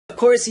Of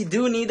course, you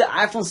do need the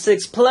iPhone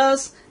 6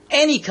 Plus.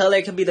 Any color,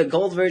 it can be the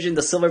gold version,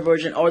 the silver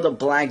version, or the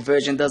black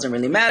version, doesn't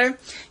really matter.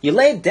 You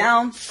lay it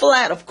down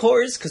flat, of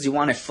course, because you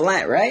want it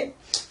flat, right?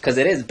 Because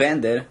it is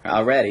bended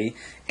already.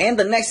 And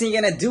the next thing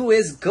you're going to do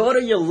is go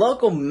to your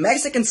local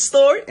Mexican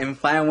store and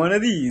find one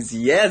of these.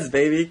 Yes,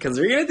 baby, because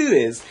we're going to do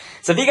this.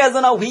 So if you guys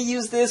don't know, we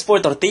use this for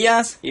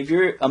tortillas. If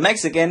you're a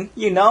Mexican,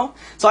 you know.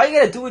 So all you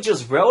got to do is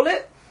just roll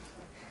it.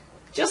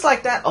 Just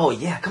like that. Oh,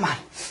 yeah, come on.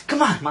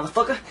 Come on,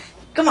 motherfucker.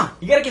 Come on,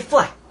 you got to get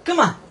flat. Come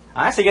on.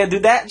 Alright, so you got to do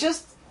that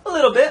just a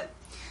little bit.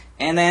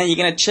 And then you're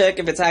going to check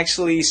if it's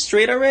actually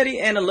straight already.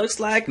 And it looks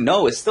like,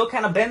 no, it's still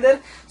kind of bended.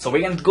 So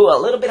we're going to go a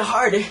little bit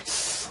harder.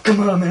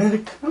 Come on,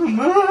 man. Come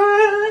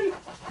on.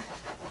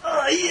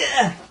 Oh,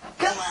 yeah.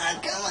 Come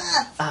on,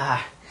 come on.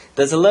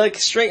 Does it look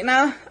straight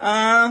now?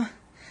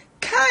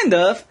 Kind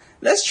of.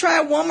 Let's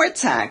try it one more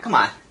time. Come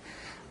on.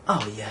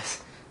 Oh,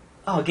 yes.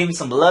 Oh, give me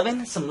some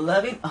loving. Some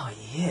loving. Oh,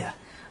 yeah.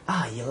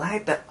 Oh, you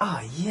like that?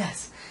 Oh,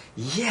 yes.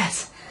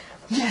 Yes.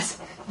 Yes.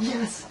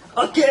 Yes.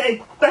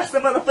 Okay. That's the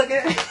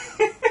motherfucker.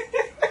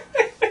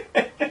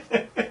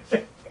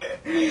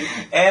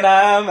 And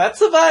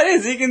that's about it.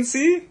 As you can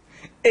see,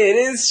 it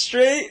is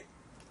straight.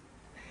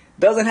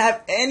 Doesn't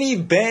have any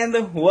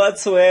bend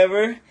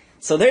whatsoever.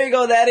 So there you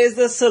go. That is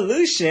the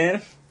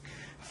solution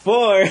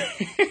for...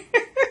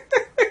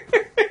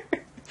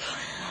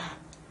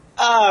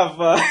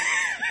 fuck.